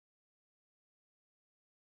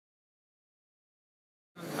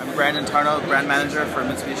Brandon Tarnow, brand manager for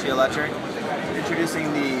Mitsubishi Electric,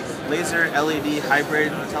 introducing the laser LED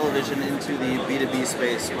hybrid television into the B2B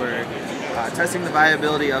space. We're testing the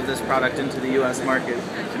viability of this product into the US market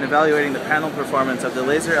and evaluating the panel performance of the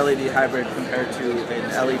laser LED hybrid compared to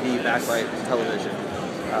an LED backlight television.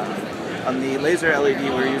 On the laser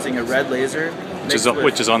LED, we're using a red laser,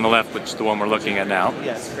 which is on the left, which is the one we're looking at now.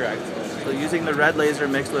 Yes, correct. So using the red laser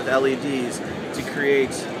mixed with LEDs to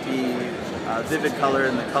create the vivid color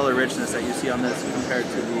and the color richness that you see on this compared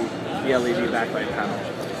to the LED backlight panel.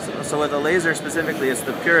 So with a laser specifically, it's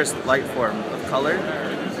the purest light form of color,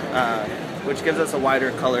 which gives us a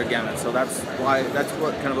wider color gamut. So that's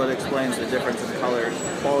what explains the difference in color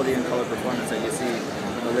quality and color performance that you see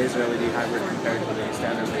in the laser LED hybrid compared to the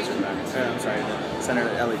standard laser the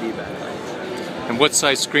standard LED backlight. And what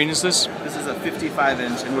size screen is this? This is a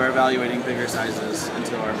 55-inch, and we're evaluating bigger sizes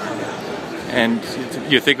into our market. And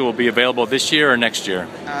you think it will be available this year or next year?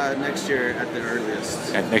 Next year at the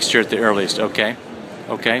earliest. Next year at the earliest, okay.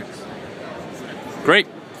 Okay. Great.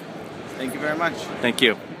 Thank you very much. Thank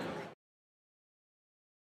you.